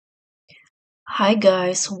Hi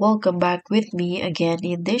guys, welcome back with me again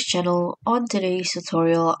in this channel. On today's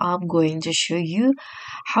tutorial, I'm going to show you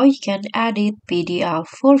how you can edit PDF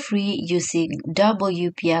for free using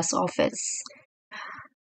WPS Office.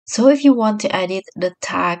 So if you want to edit the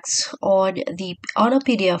text on a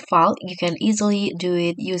PDF file, you can easily do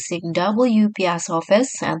it using WPS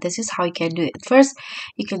Office, and this is how you can do it. First,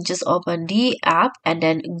 you can just open the app and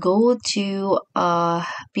then go to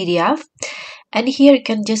PDF. And here you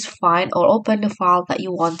can just find or open the file that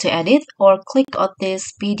you want to edit, or click on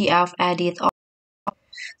this PDF edit.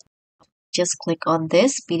 Just click on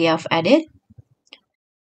this PDF edit.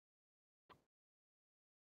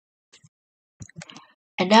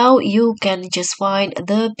 And now you can just find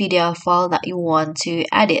the PDF file that you want to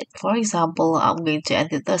edit. For example, I'm going to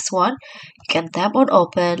edit this one. You can tap on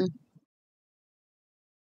open.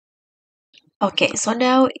 Okay, so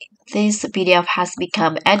now this PDF has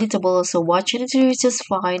become editable. So what you need to do is just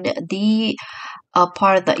find the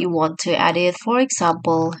part that you want to edit. For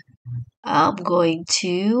example, I'm going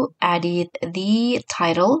to edit the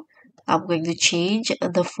title. I'm going to change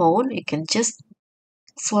the phone. You can just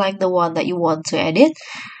select the one that you want to edit.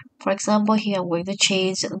 For example, here I'm going to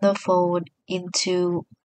change the phone into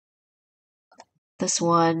this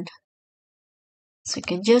one. So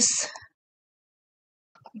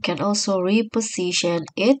you can also reposition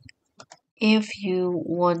it if you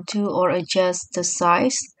want to, or adjust the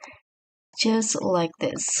size just like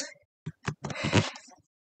this.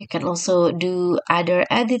 You can also do other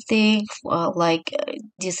editing like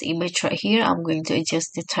this image right here. I'm going to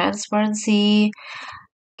adjust the transparency.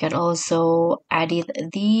 You can also edit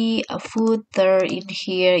the footer in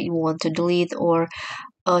here. You want to delete or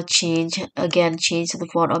change the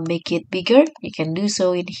font or make it bigger. You can do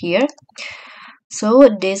so in here. So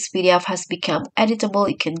this PDF has become editable.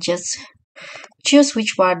 You can just choose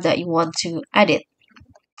which one that you want to edit.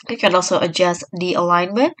 You can also adjust the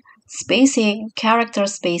alignment, spacing, character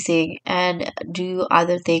spacing, and do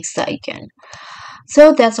other things that you can.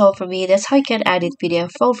 So that's all for me. That's how you can edit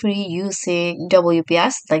PDF for free using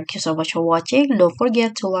WPS. Thank you so much for watching. Don't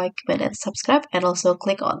forget to like, comment, and subscribe, and also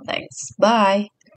click on thanks. Bye.